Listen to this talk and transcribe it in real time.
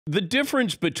The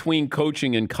difference between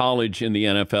coaching in college and the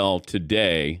NFL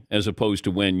today, as opposed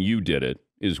to when you did it,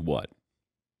 is what?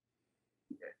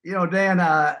 Dan,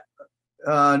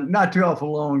 not too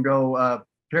awful long ago,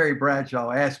 Terry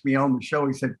Bradshaw asked me on the show.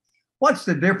 He said, "What's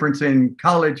the difference in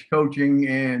college coaching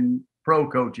and pro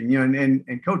coaching?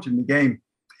 And coaching the game?"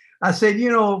 I said,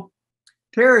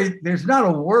 Terry, there's not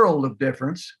a world of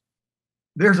difference.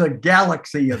 There's a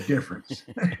galaxy of difference.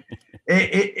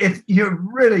 If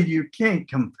you can't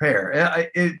compare.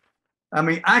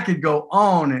 I could go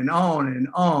on and on and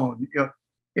on.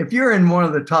 If you're in one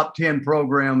of the top 10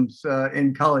 programs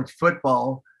in college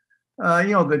football,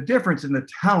 the difference in the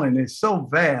talent is so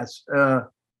vast.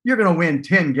 You're going to win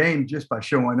 10 games just by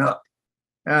showing up.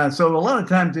 So a lot of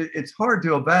times it's hard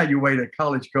to evaluate a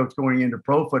college coach going into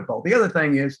pro football. The other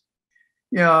thing is,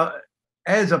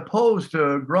 as opposed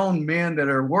to grown men that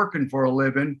are working for a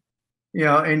living,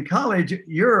 in college,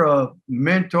 you're a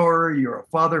mentor, you're a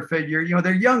father figure.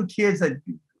 They're young kids that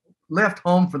left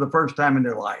home for the first time in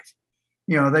their life.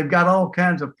 They've got all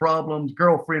kinds of problems,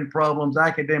 girlfriend problems,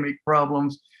 academic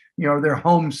problems. They're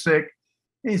homesick.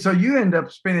 And so you end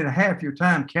up spending half your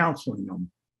time counseling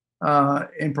them.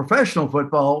 In professional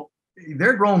football,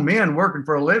 they're grown men working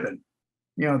for a living.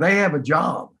 They have a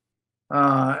job.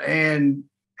 And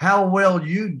how well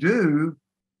you do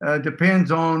depends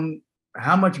on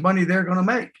how much money they're going to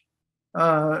make.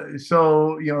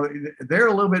 So they're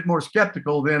a little bit more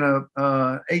skeptical than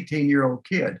a 18-year-old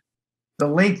kid. The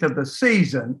length of the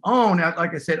season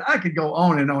like I said, I could go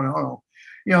on and on and on.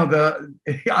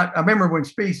 I remember when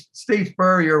Steve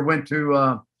Spurrier went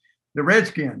to the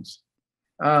Redskins.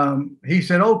 He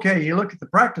said, okay, he looked at the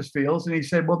practice fields and he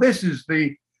said, well, this is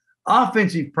the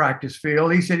offensive practice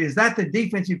field. He said, is that the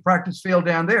defensive practice field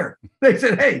down there? They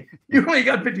said, hey, you only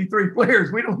got 53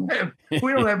 players. We don't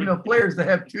have enough players to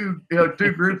have two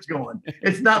groups going.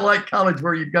 It's not like college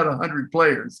where you've got 100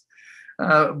 players.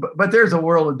 But there's a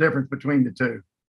world of difference between the two.